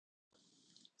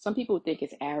some people think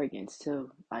it's arrogance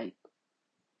too. Like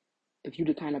if you're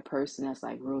the kind of person that's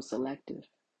like real selective,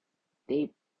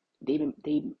 they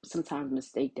they sometimes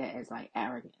mistake that as like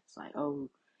arrogance. Like, oh,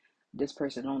 this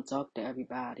person don't talk to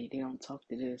everybody. They don't talk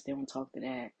to this. They don't talk to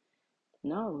that.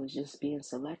 No, it's just being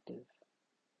selective.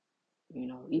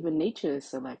 Even nature is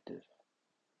selective.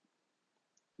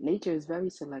 Nature is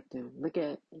very selective. Look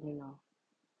at, you're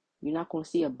not going to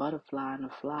see a butterfly and a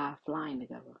fly flying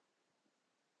together.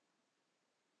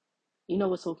 You know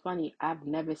what's so funny? I've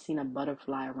never seen a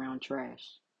butterfly around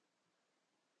trash.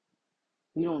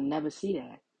 You don't never see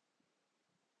that.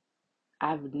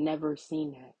 I've never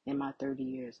seen that in my 30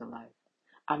 years of life.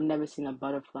 I've never seen a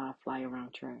butterfly fly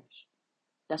around trash.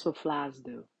 That's what flies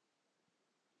do.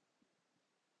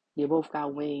 They both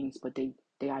got wings, but they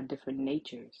are different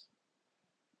natures.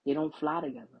 They don't fly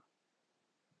together.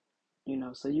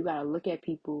 So you gotta look at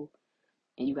people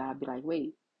and you gotta be like,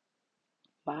 wait,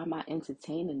 why am I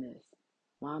entertaining this?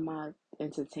 Why am I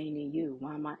entertaining you?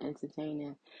 Why am I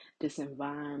entertaining this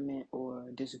environment or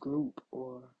this group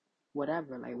or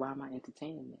whatever? Like, why am I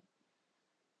entertaining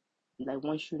it? Like,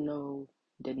 once you know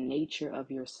the nature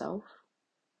of yourself,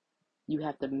 you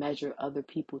have to measure other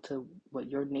people to what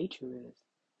your nature is.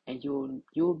 And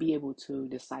you'll be able to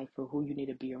decipher who you need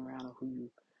to be around or who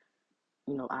you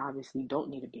obviously don't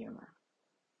need to be around.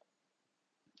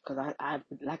 Because I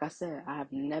like I said, I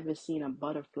have never seen a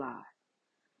butterfly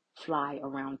fly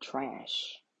around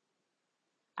trash.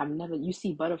 You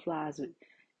see butterflies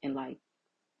in like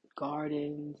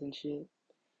gardens and shit.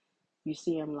 You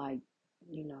see them like,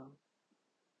 you know,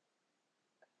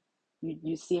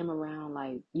 you see them around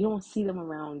like, you don't see them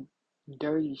around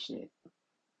dirty shit.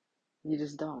 You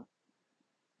just don't.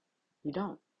 You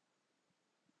don't.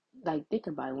 Like, think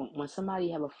about it. When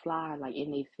somebody have a fly like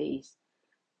in their face,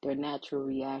 their natural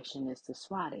reaction is to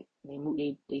swat it. They move,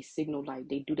 they signal like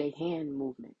they do their hand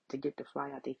movement to get the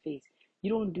fly out their face.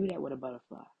 You don't do that with a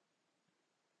butterfly.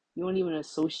 You don't even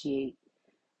associate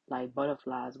like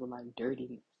butterflies with like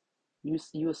dirtiness.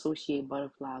 You associate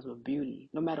butterflies with beauty,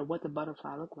 no matter what the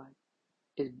butterfly look like.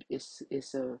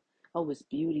 It's a oh, it's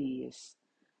beauty. It's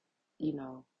you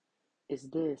know it's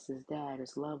this, it's that,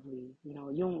 it's lovely. You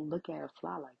don't look at a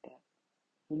fly like that.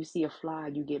 When you see a fly,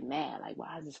 you get mad. Like,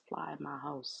 why is this fly in my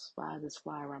house? Why is this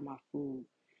fly around my food?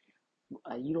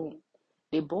 You don't.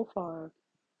 They both are,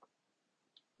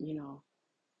 you know,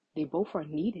 they both are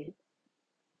needed,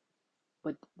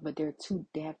 but they're two.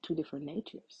 They have two different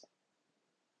natures.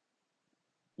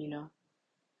 You know,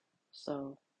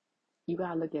 so you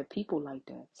gotta look at people like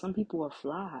that. Some people are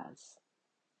flies.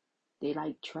 They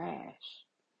like trash.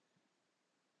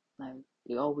 Like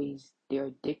they're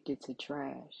addicted to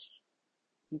trash.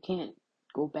 You can't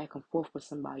go back and forth with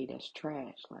somebody that's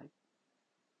trash. Like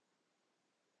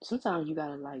sometimes you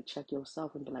gotta like check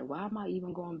yourself and be like, why am I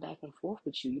even going back and forth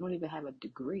with you? You don't even have a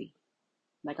degree.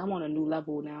 Like I'm on a new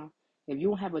level now. If you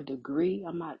don't have a degree,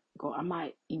 I'm not go. I'm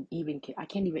not even. I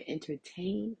can't even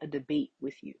entertain a debate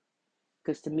with you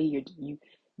because to me, you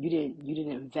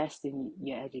didn't invest in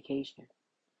your education.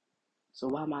 So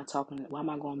why am I talking? Why am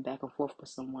I going back and forth with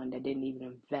someone that didn't even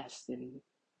invest in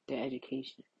their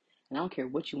education? And I don't care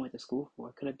what you went to school for.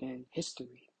 It could have been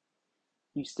history.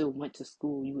 You still went to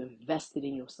school. You invested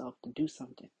in yourself to do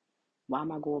something. Why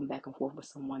am I going back and forth with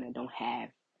someone that don't have?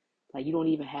 Like you don't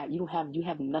even have. You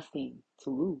have nothing to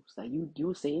lose. Like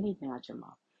you'll say anything out your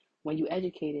mouth. When you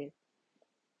educated,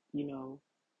 you know,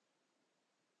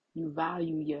 you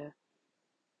value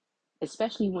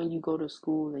especially when you go to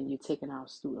school and you're taking out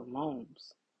student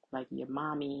loans. Like your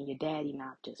mommy and your daddy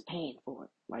not just paying for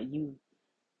it. Like you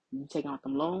taking out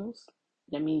them loans.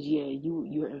 That means yeah,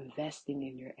 you're investing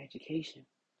in your education.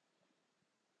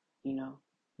 You know,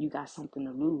 you got something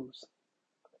to lose.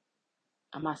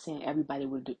 I'm not saying everybody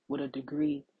with a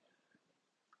degree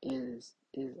is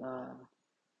you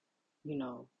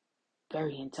know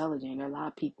very intelligent. There are a lot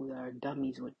of people that are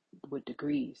dummies with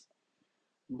degrees.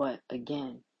 But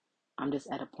again, I'm just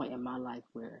at a point in my life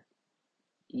where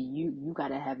you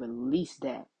gotta have at least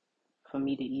that for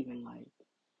me to even like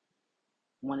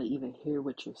want to even hear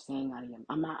what you're saying out of you.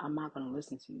 I'm not gonna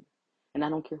listen to you. And I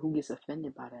don't care who gets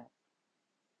offended by that.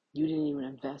 You didn't even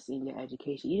invest in your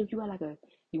education. Even if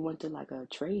you went to like a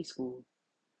trade school,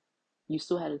 you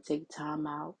still had to take time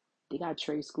out. They got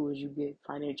trade schools you get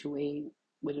financial aid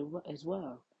with it as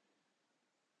well.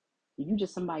 You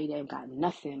just somebody that got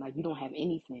nothing, like you don't have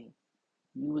anything.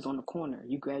 You was on the corner.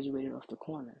 You graduated off the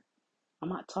corner. I'm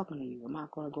not talking to you. I'm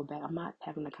not gonna go back. I'm not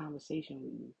having a conversation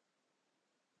with you.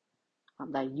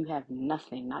 I'm like you have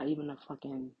nothing, not even a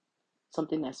fucking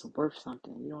something that's worth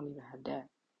something. You don't even have that.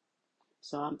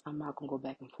 So I'm not gonna go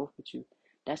back and forth with you.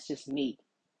 That's just me.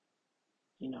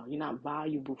 You're not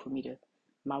valuable for me to.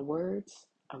 My words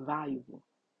are valuable.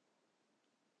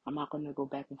 I'm not gonna go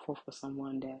back and forth with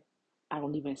someone that I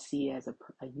don't even see as a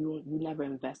you. You never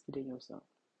invested in yourself.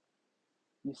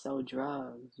 You sell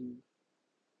drugs. You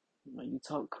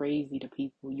talk crazy to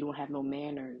people. You don't have no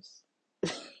manners.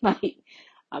 Like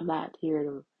I'm not here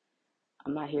to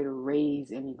I'm not here to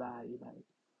raise anybody.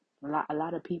 Like a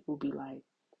lot of people be like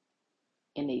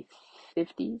in their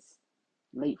 50s,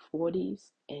 late 40s,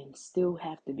 and still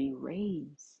have to be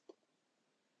raised.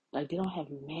 Like they don't have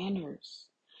manners.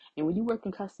 And when you work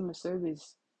in customer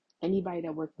service, anybody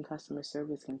that works in customer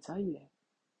service can tell you that.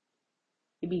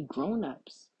 It be grown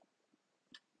ups,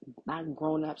 not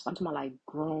grown ups. I'm talking about like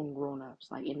grown ups,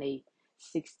 like in their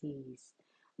 60s,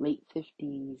 late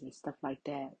 50s, and stuff like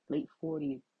that, late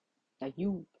 40s. Like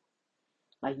you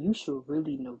should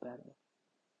really know better.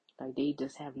 Like they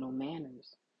just have no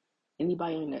manners.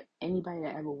 Anybody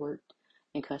that ever worked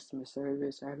in customer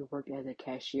service or ever worked as a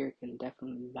cashier can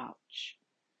definitely vouch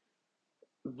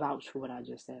for what I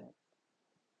just said.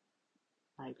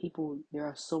 Like there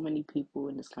are so many people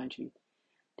in this country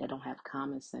that don't have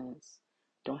common sense,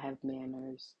 don't have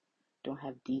manners, don't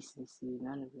have decency,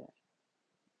 none of that.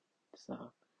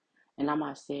 So, and I'm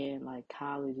not saying like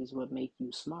college is what make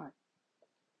you smart.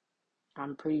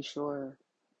 I'm pretty sure,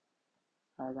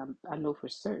 I know for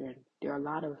certain, there are a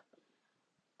lot of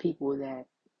people that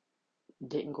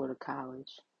didn't go to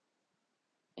college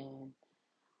and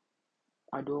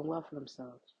are doing well for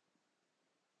themselves,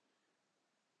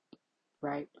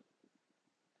 right?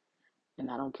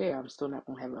 And I don't care. I'm still not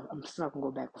gonna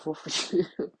go back and forth with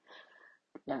you.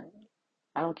 Yeah,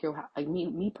 I don't care how. Like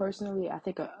me personally, I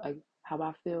think how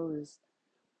I feel is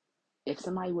if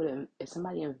somebody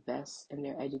invests in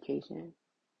their education,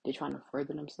 they're trying to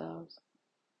further themselves.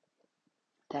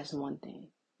 That's one thing.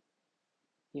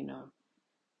 You know,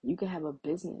 you can have a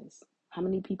business. How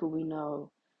many people we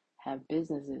know have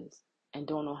businesses and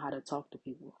don't know how to talk to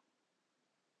people,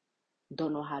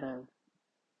 don't know how to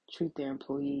treat their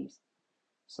employees?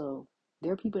 So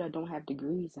there are people that don't have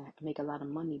degrees and make a lot of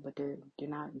money, but they're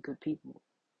not good people.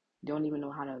 They don't even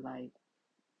know how to like.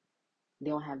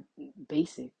 They don't have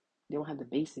basic. They don't have the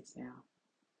basics now.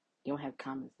 They don't have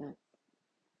common sense,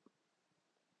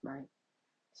 right?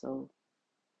 So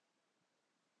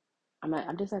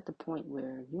I'm just at the point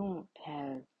where you don't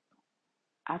have.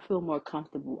 I feel more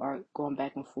comfortable going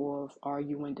back and forth,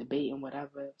 arguing, debating,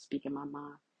 whatever, speaking my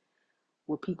mind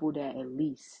with people that at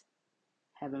least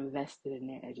have invested in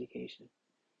their education.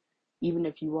 Even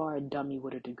if you are a dummy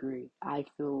with a degree, I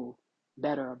feel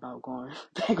better about going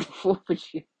back and forth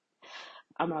with you.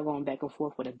 I'm not going back and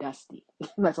forth with a dusty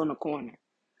that's on the corner.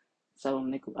 So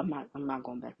I'm not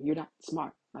going back. You're not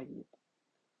smart, like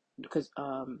because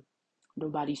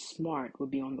nobody smart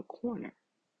would be on the corner.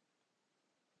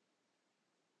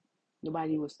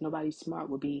 Nobody smart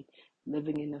would be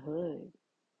living in the hood,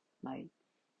 like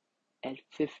at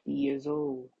 50 years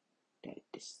old, that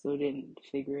still didn't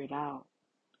figure it out.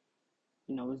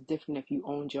 It's different if you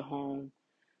owned your home.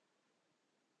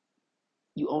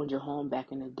 You owned your home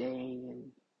back in the day,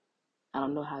 and I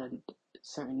don't know how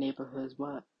certain neighborhoods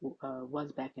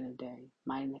was back in the day.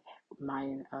 My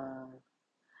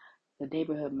the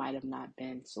neighborhood might have not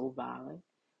been so violent,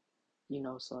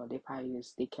 so they probably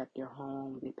they kept their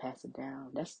home, they passed it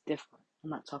down. That's different. I'm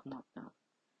not talking about them.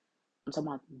 I'm talking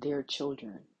about their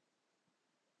children,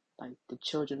 like the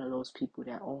children of those people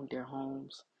that owned their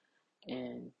homes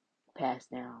and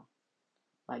passed down.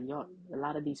 Like y'all, a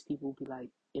lot of these people be like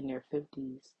in their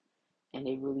 50s and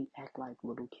they really act like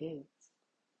little kids.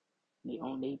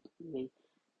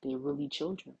 They're really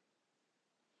children.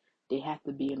 They have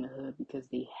to be in the hood because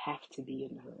they have to be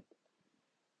in the hood.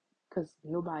 Because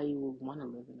nobody will want to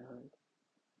live in the hood.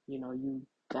 You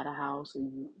got a house or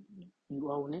you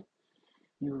own it,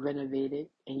 you renovate it,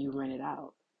 and you rent it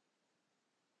out.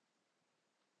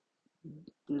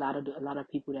 A lot of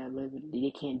people that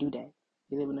they can't do that.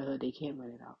 They live in the hood, they can't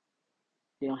rent it out.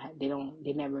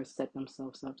 They never set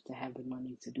themselves up to have the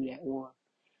money to do that, or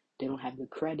they don't have the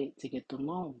credit to get the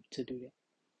loan to do that.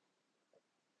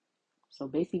 So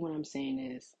basically what I'm saying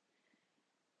is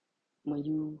when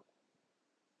you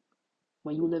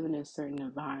live in a certain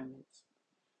environments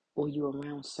or you're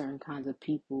around certain kinds of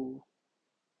people,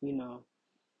 you know,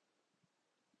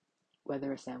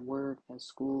 whether it's at work, at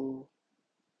school,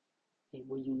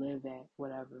 where you live at,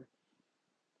 whatever,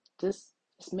 just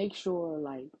make sure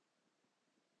like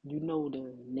you know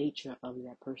the nature of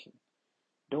that person.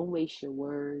 Don't waste your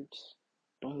words,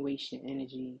 don't waste your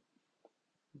energy,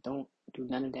 don't do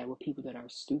none of that with people that are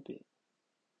stupid.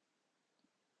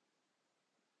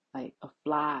 Like a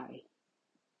fly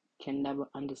can never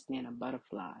understand a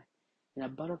butterfly And a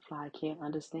butterfly can't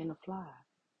understand a fly.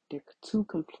 They're two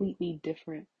completely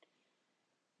different.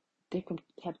 They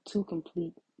have two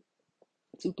completely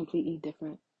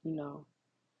different,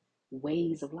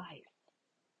 ways of life.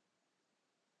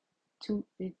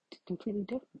 They're completely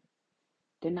different.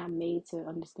 They're not made to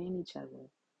understand each other.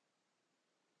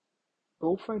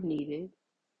 Both are needed,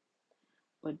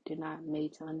 but they're not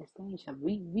made to understand each other.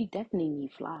 We definitely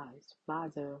need flies.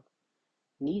 Flies are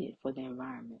needed for the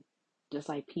environment. Just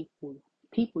like people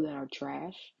that are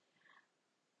trash,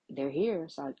 they're here.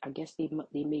 So I guess they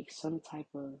make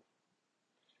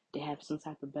they have some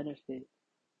type of benefit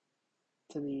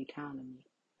to the economy.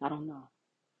 I don't know.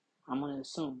 I'm gonna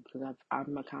assume because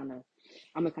I'm a kind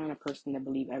of person that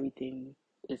believe everything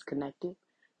is connected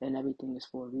and everything is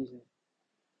for a reason.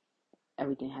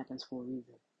 Everything happens for a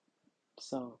reason.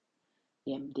 So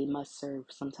yeah, they must serve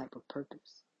some type of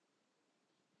purpose.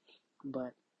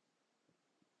 But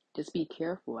just be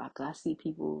careful. I see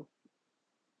people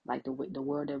like the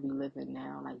world that we live in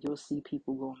now. Like you'll see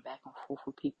people going back and forth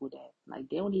with people that like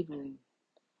they're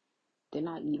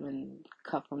not even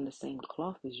cut from the same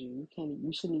cloth as you.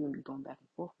 You shouldn't even be going back and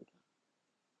forth with them.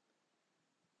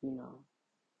 You know,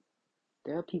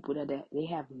 there are people that they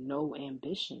have no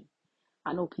ambition.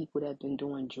 I know people that have been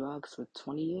doing drugs for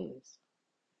 20 years,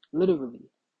 literally,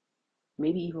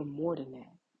 maybe even more than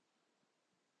that.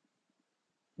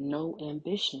 No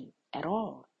ambition at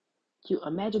all. You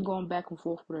imagine going back and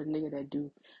forth with a nigga that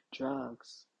do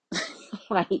drugs,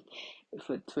 like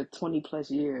for 20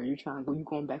 plus years. You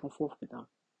going back and forth with them.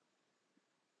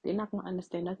 They're not gonna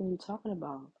understand nothing you're talking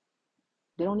about.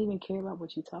 They don't even care about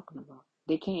what you're talking about.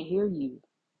 They can't hear you.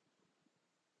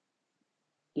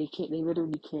 They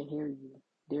literally can't hear you.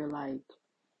 They're like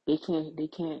they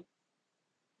can't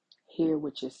hear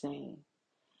what you're saying.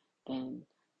 And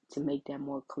to make that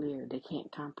more clear, they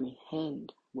can't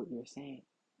comprehend what you're saying.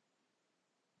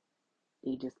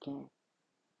 They just can't.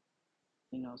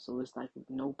 So it's like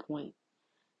no point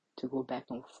to go back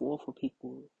and forth with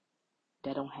people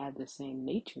that don't have the same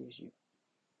nature as you.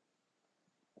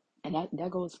 And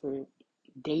that goes for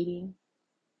dating,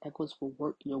 that goes for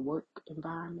your work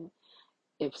environment.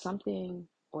 If something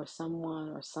or someone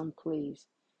or some place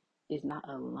is not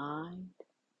aligned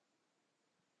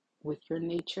with your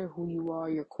nature, who you are,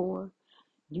 your core,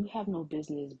 you have no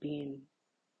business being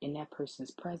in that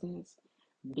person's presence,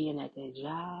 being at their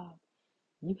job.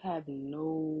 You have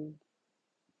no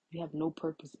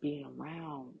purpose being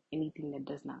around anything that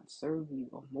does not serve you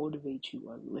or motivate you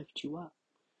or lift you up.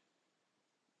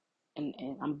 And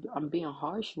I'm being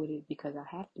harsh with it because I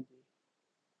have to be.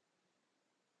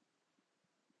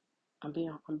 I'm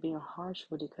being harsh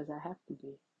with it because I have to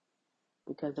be.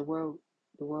 Because the world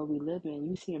we live in,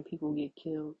 you seeing people get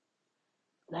killed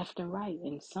left and right.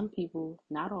 And some people,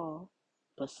 not all,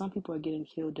 but some people are getting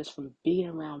killed just from being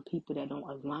around people that don't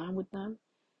align with them,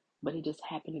 but they just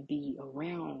happen to be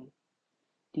around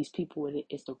these people.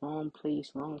 It's the wrong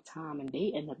place, wrong time, and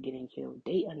they end up getting killed.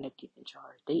 They end up getting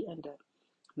charged. They end up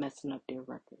messing up their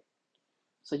record.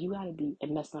 So you gotta be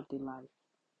and messing up their life.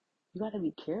 You gotta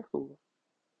be careful.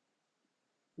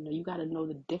 You gotta know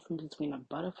the difference between a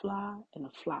butterfly and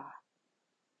a fly.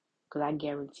 Because I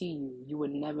guarantee you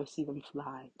would never see them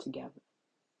fly together.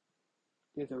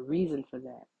 There's a reason for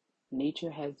that.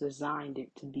 Nature has designed it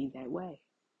to be that way.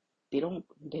 They don't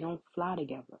fly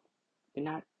together. They're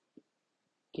not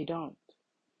they don't,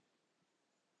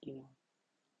 you know.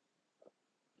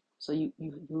 So you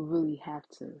really have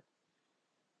to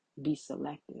be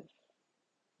selective.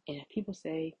 And if people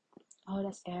say, oh,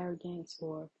 that's arrogance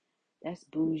or that's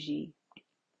bougie,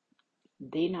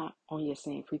 they not on your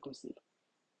same frequency.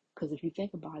 Because if you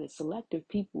think about it, selective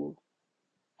people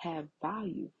have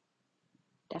value.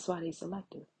 That's why they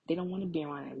selective. They don't want to be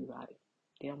around everybody.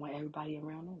 They don't want everybody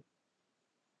around them.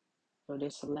 So they're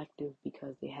selective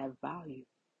because they have value.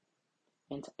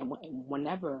 And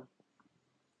whenever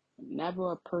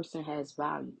a person has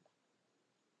value,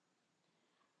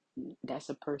 that's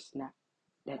a person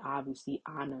that obviously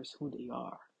honors who they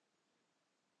are.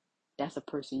 That's a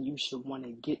person you should want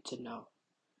to get to know.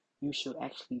 You should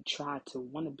actually try to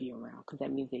want to be around because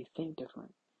that means they think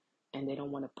different and they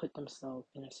don't want to put themselves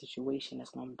in a situation that's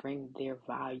going to bring their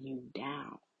value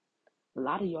down. A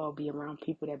lot of y'all be around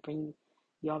people that bring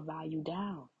your value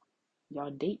down.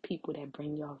 Y'all date people that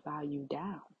bring your value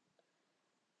down.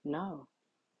 No,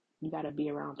 you got to be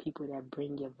around people that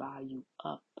bring your value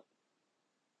up.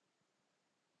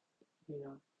 You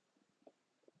know,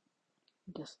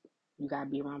 just you got to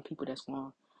be around people that's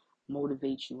going to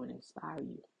motivate you and inspire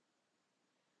you.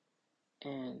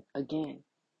 And again,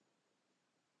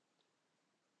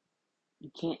 you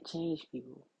can't change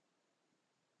people.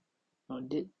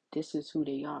 this is who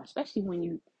they are. Especially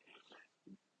when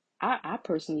I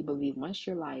personally believe once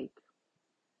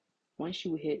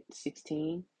you hit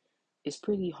 16, it's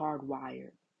pretty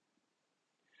hardwired.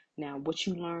 Now, what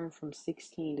you learn from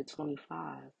 16 to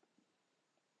 25,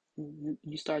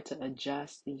 you start to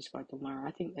adjust and you start to learn.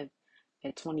 I think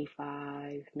at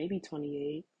 25, maybe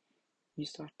 28, you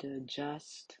start to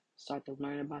adjust, start to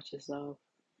learn about yourself.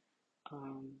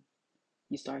 Um,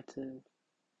 you start to,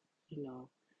 you know,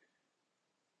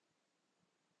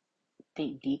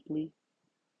 think deeply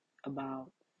about,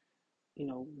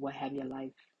 what have your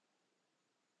life,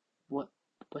 what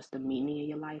what's the meaning of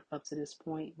your life up to this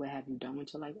point? What have you done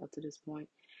with your life up to this point?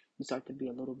 You start to be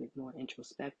a little bit more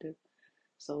introspective.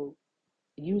 So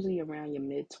usually around your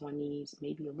mid 20s,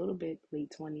 maybe a little bit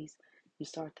late 20s, you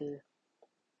start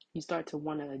to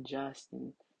want to adjust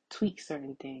and tweak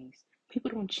certain things.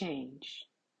 People don't change.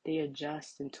 They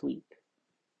adjust and tweak.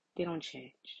 They don't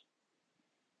change,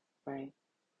 right?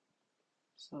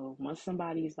 So once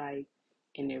somebody's like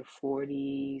in their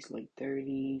 40s, late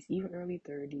 30s, even early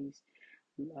 30s,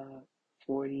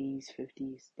 40s,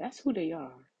 50s, that's who they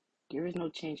are. There is no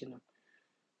changing them.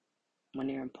 When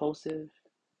they're impulsive,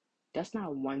 that's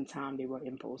not one time they were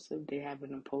impulsive. They have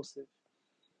an impulsive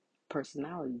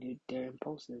personality. They're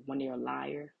impulsive. When they're a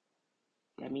liar,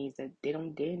 that means that they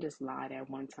didn't just lie that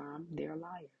one time. They're a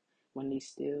liar. When they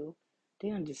steal, they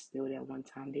don't just steal that one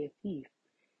time. They're a thief.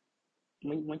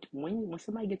 When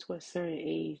somebody gets to a certain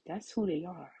age, that's who they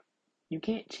are. You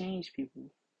can't change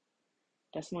people.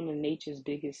 That's one of nature's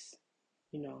biggest,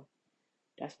 you know,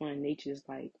 that's one of nature's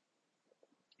like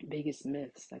biggest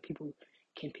myths. Like people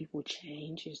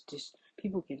change? It's just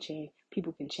people can change.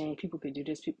 People can change. People can do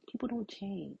this. People don't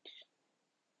change.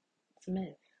 It's a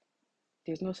myth.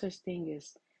 There's no such thing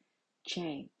as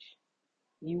change.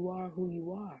 You are who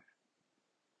you are.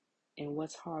 And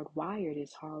what's hardwired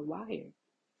is hardwired.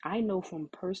 I know from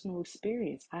personal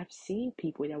experience. I've seen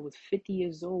people that was 50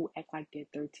 years old act like they're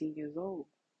 13 years old.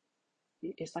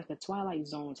 It's like a Twilight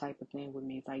Zone type of thing with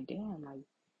me. It's like, damn, like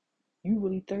you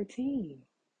really 13.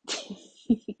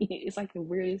 It's like the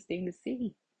weirdest thing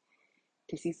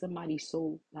to see somebody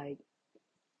so like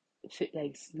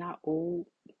like not old,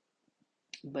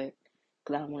 but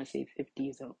because I don't want to say 50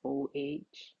 is an old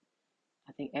age.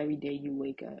 I think every day you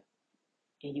wake up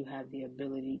and you have the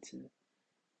ability to,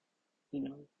 you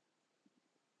know,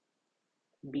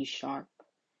 be sharp.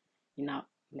 You're not,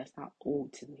 that's not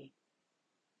old to me.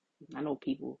 I know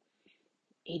people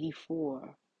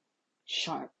 84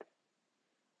 sharp.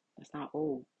 That's not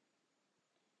old,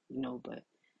 but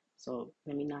so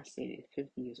let me not say that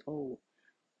 50 is old,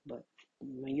 but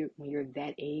when you're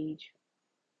that age,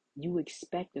 you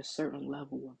expect a certain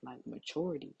level of like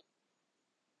maturity.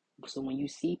 So when you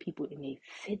see people in their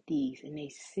 50s, in their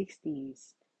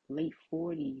 60s, late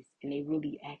 40s, and they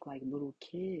really act like little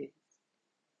kids,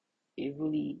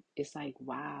 it's like,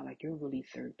 wow, like you're really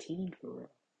 13 for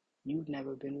real. You've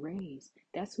never been raised.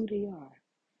 That's who they are.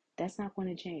 That's not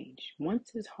going to change.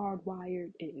 Once it's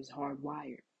hardwired, it is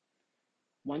hardwired.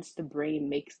 Once the brain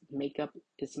make up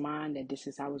its mind that this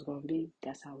is how it's going to be,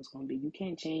 that's how it's going to be. You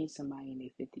can't change somebody in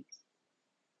their 50s.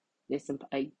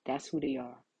 That's who they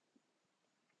are.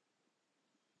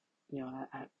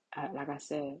 Like I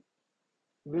said,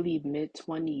 really mid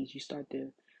 20s, you start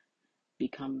to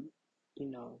become,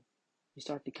 you know, you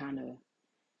start to kind of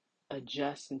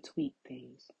adjust and tweak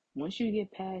things. Once you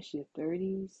get past your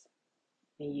 30s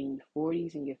and your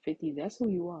 40s and your 50s, that's who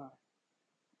you are.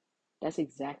 That's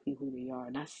exactly who they are.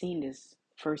 And I've seen this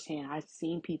firsthand. I've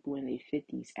seen people in their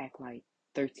 50s act like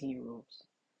 13-year-olds.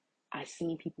 I've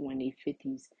seen people in their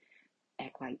 50s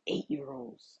act like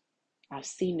 8-year-olds. I've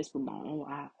seen this with my own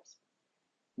eyes,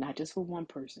 not just for one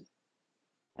person.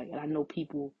 Like, and I know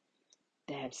people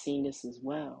that have seen this as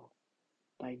well.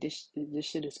 Like this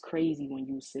shit is crazy when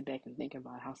you sit back and think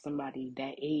about how somebody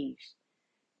that age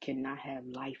cannot have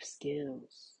life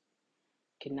skills,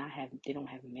 they don't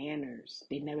have manners.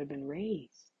 They've never been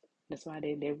raised. That's why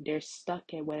they're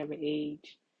stuck at whatever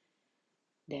age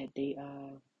that they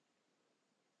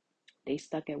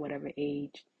stuck at whatever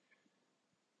age,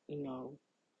 you know,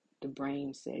 the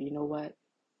brain said, you know what,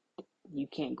 you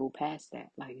can't go past that.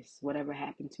 Like it's whatever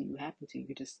happened to you happened to you.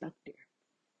 You're just stuck there.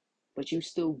 But you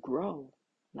still grow.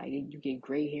 Like you get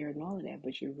gray hair and all of that,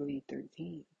 but you're really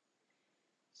 13.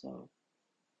 So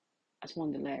I just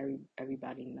wanted to let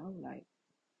everybody know, like,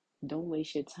 don't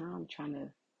waste your time trying to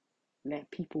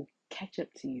let people catch up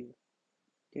to you.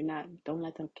 Don't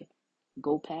let them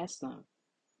go past them.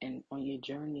 And on your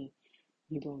journey,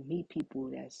 you're going to meet people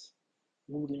that's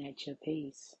moving at your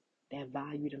pace, that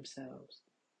value themselves,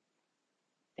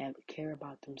 that care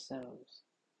about themselves.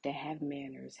 that have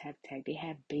manners, have tact. They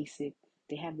have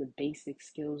the basic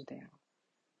skills down.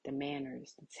 The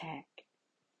manners, the tact,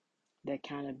 the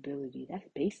accountability. That's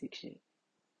basic shit.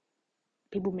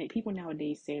 People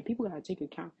nowadays saying people gotta take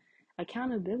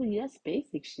accountability. That's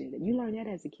basic shit. You learn that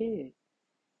as a kid.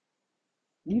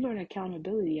 You learn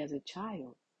accountability as a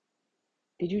child.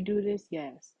 Did you do this?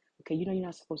 Yes. Okay, you know you're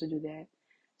not supposed to do that.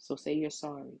 So say you're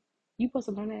sorry. You're supposed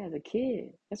to learn that as a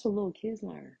kid. That's what little kids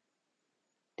learn.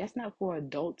 That's not for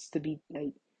adults to be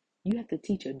like, you have to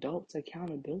teach adults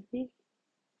accountability?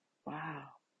 Wow.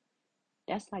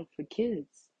 That's like for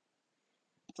kids.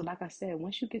 So like I said,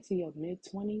 once you get to your mid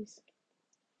 20s,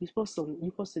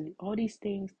 all these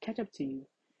things catch up to you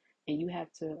and you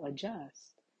have to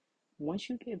adjust. Once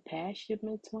you get past your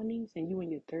mid 20s and you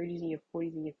in your 30s and your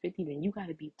 40s and your 50s, then you got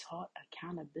to be taught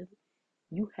accountability.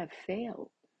 You have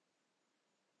failed.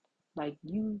 Like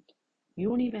you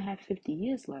don't even have 50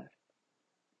 years left.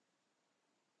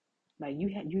 Like you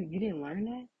didn't learn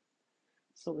that.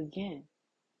 So again,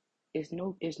 it's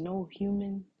no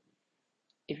human.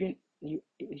 If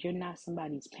you're not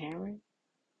somebody's parent,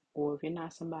 or if you're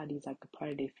not somebody's like a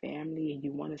part of their family and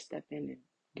you want to step in and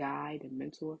guide and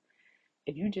mentor,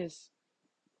 if you just,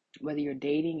 whether you're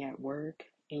dating, at work,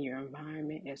 in your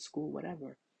environment, at school,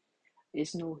 whatever,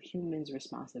 it's no human's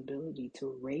responsibility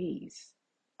to raise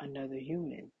another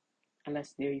human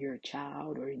unless they're your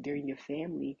child or they're in your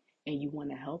family and you want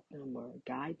to help them or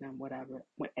guide them, whatever,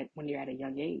 when you're at a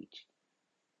young age.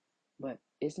 But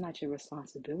it's not your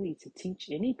responsibility to teach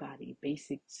anybody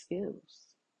basic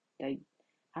skills. Like,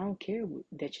 I don't care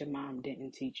that your mom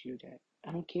didn't teach you that.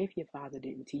 I don't care if your father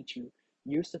didn't teach you.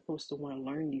 You're supposed to want to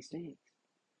learn these things.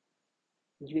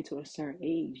 When you get to a certain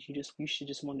age, you should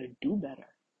just want to do better.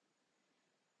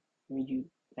 I mean,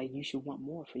 you should want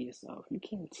more for yourself. You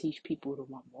can't teach people to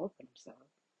want more for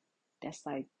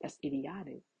themselves. That's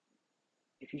idiotic.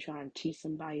 If you're trying to teach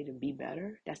somebody to be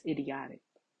better, that's idiotic.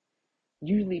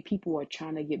 Usually people are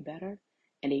trying to get better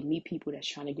and they meet people that's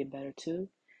trying to get better too,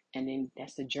 and then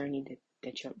that's the journey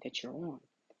that you're on.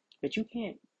 But you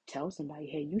can't tell somebody,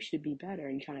 hey, you should be better,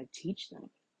 and you're trying to teach them.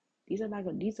 These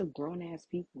are grown ass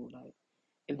people. Like,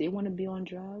 if they want to be on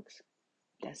drugs,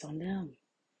 that's on them.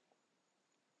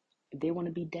 If they want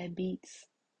to be deadbeats,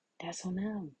 that's on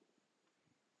them.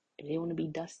 If they want to be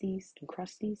dusties and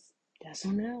crusties, that's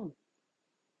on them.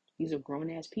 These are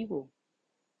grown ass people.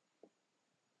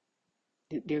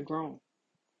 They're grown.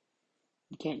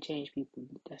 You can't change people.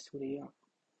 That's who they are.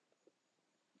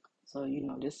 So,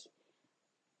 just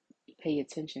pay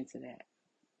attention to that.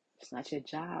 It's not your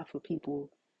job for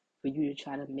you to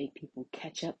try to make people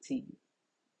catch up to you.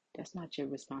 That's not your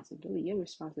responsibility. Your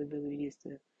responsibility is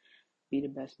to be the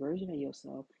best version of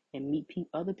yourself and meet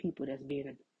other people that's being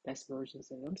the best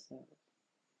versions of themselves.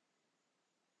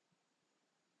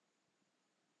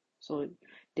 So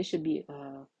this should be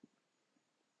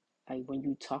like when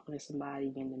you talking to somebody,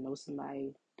 getting to know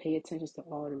somebody, pay attention to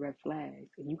all the red flags.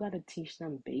 And you got to teach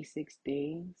them basic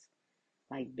things,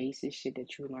 like basic shit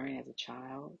that you learn as a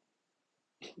child,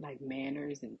 like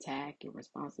manners and tact and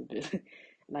responsibility.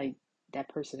 Like, that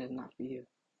person is not for you.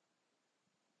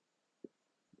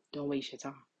 Don't waste your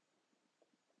time,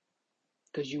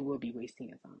 because you will be wasting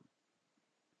your time.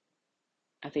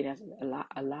 I think that's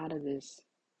a lot of this,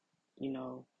 you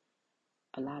know,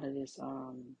 a lot of this,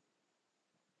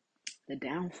 the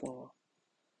downfall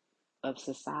of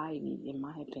society, in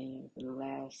my opinion, for the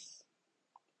last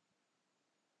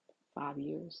 5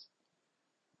 years,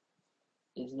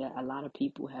 is that a lot of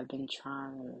people have been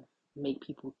trying to make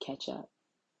people catch up.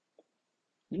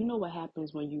 You know what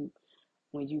happens when you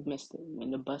miss it,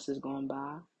 when the bus is going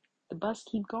by? The bus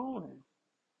keep going.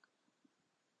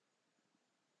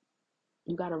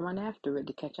 You got to run after it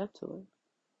to catch up to it.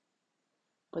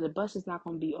 But the bus is not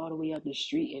going to be all the way up the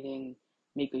street and then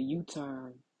make a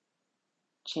U-turn,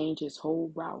 change its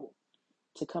whole route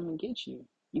to come and get you.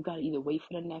 You got to either wait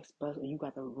for the next bus or you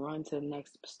got to run to the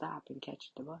next stop and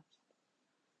catch the bus.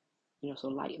 So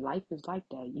life is like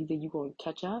that. Either you're going to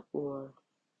catch up or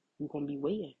you're going to be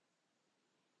waiting.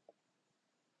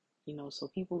 So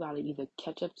people got to either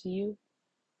catch up to you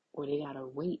or they got to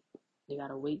wait. They got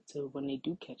to wait till when they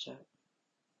do catch up.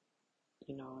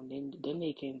 And then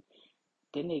they can,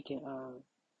 then they can,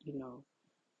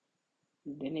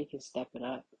 then they can step it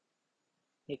up.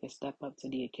 They can step up to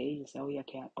the occasion and say, oh yeah,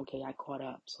 okay, I caught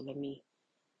up. So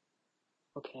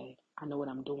okay, I know what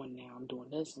I'm doing now. I'm doing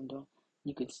this,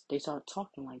 they start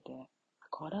talking like that. I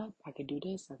caught up, I could do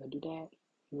this, I could do that.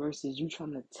 Versus you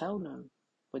trying to tell them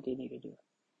what they need to do.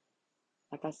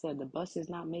 Like I said, the bus is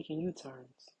not making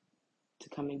U-turns to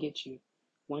come and get you.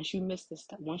 Once you miss the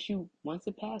stop, once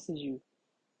it passes you,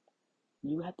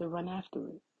 you have to run after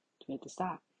it. You have to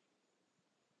stop.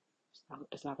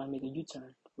 It's not gonna make a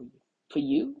U-turn for you. For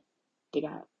you, they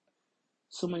got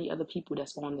so many other people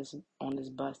that's on this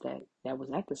bus that was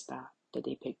at the stop that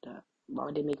they picked up. Why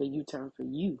would they make a U-turn for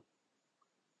you?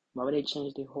 Why would they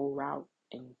change their whole route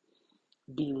and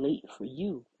be late for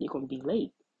you? You're gonna be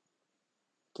late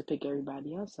to pick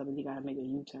everybody else up, and they gotta make a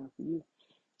U-turn for you.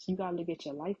 So you gotta look at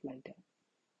your life like that.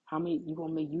 How many you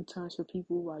gonna make U-turns for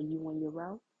people while you on your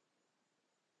route,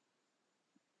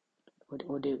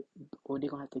 or they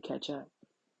gonna have to catch up?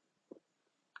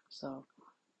 So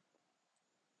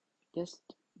just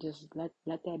let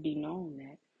that be known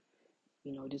that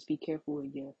just be careful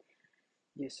with your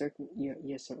circle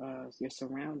your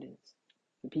surroundings,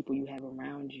 the people you have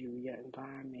around you, your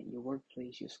environment, your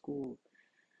workplace, your school,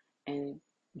 and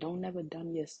don't never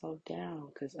dumb yourself down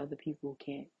because other people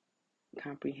can't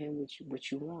comprehend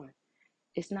what you want.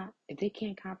 It's not if they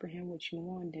can't comprehend what you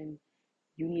want, then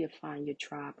you need to find your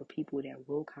tribe of people that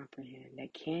will comprehend,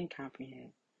 that can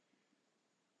comprehend.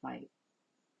 Like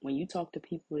when you talk to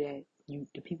people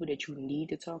the people that you need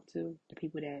to talk to, the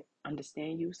people that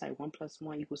understand you, it's like 1+1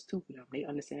 =2 for them. They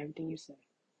understand everything you say.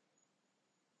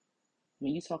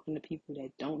 When you talking to people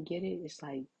that don't get it, it's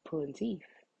like pulling teeth.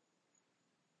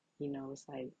 It's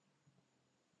like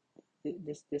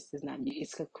this is not.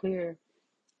 It's a clear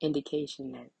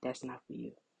indication that that's not for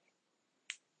you,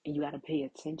 and you got to pay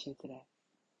attention to that.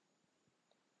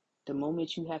 The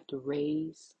moment you have to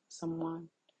raise someone,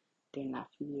 they're not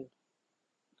for you.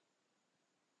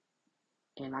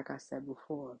 And like I said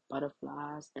before,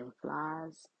 butterflies and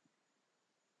flies,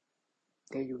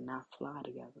 they do not fly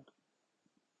together.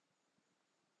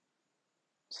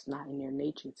 It's not in their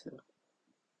nature to.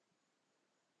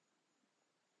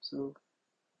 So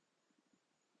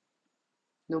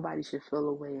nobody should feel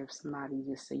away if somebody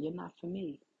just say, "You're not for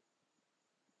me.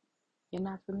 You're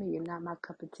not for me. You're not my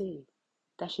cup of tea."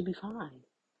 That should be fine.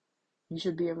 You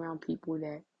should be around people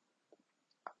that,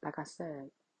 like I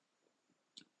said,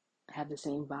 have the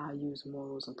same values,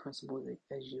 morals, and principles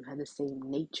as you, have the same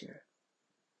nature.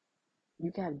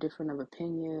 You can have different of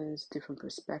opinions, different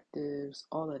perspectives,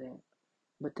 all of that.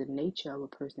 But the nature of a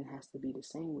person has to be the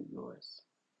same with yours.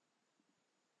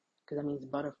 Because that means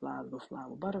butterflies will fly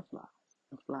with butterflies,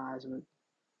 and flies would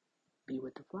be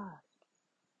with the flies,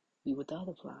 be with the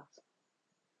other flies.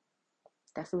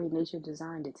 That's the way nature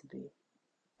designed it to be.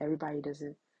 Everybody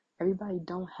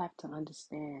don't have to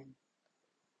understand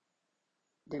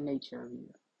the nature of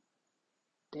you.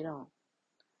 They don't.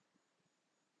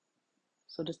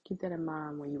 So just keep that in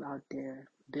mind when you're out there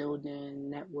building,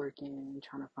 networking,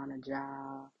 trying to find a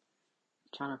job,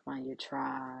 trying to find your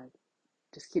tribe.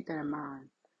 Just keep that in mind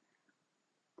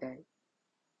that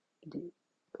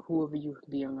whoever you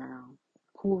be around,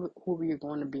 whoever you're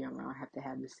going to be around, have to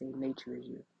have the same nature as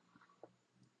you.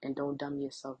 And don't dumb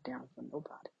yourself down for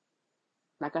nobody.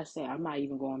 Like I said, I'm not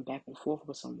even going back and forth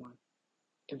with someone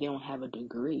if they don't have a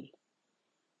degree.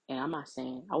 And I'm not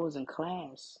saying I was in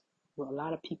class with a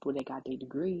lot of people that got their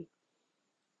degree,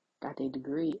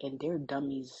 and they're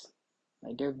dummies.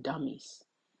 Like they're dummies.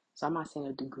 So I'm not saying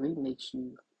a degree makes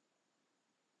you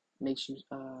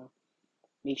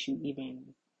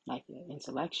even like an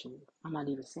intellectual. I'm not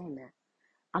even saying that.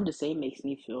 I'm just saying it makes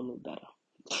me feel a little better.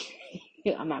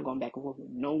 I'm not going back and forth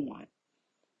with no one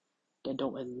that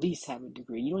don't at least have a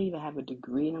degree. You don't even have a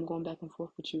degree and I'm going back and forth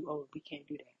with you. Oh, we can't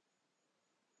do that.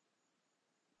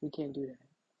 We can't do that.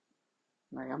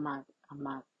 Like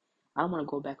I don't want to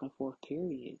go back and forth,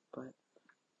 period. But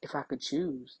if I could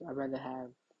choose, I'd rather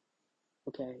have,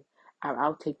 okay,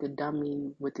 I'll take the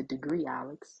dummy with the degree,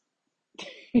 Alex,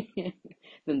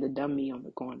 than the dummy on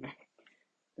the corner.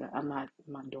 I'm not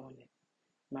doing it.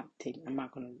 I'm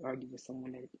not going to argue with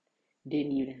someone that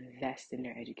didn't even invest in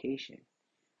their education.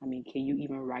 I mean, can you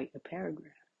even write a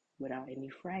paragraph without any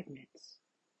fragments?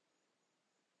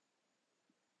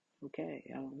 Okay,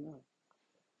 I don't know.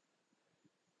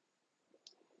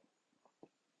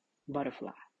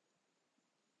 Butterfly.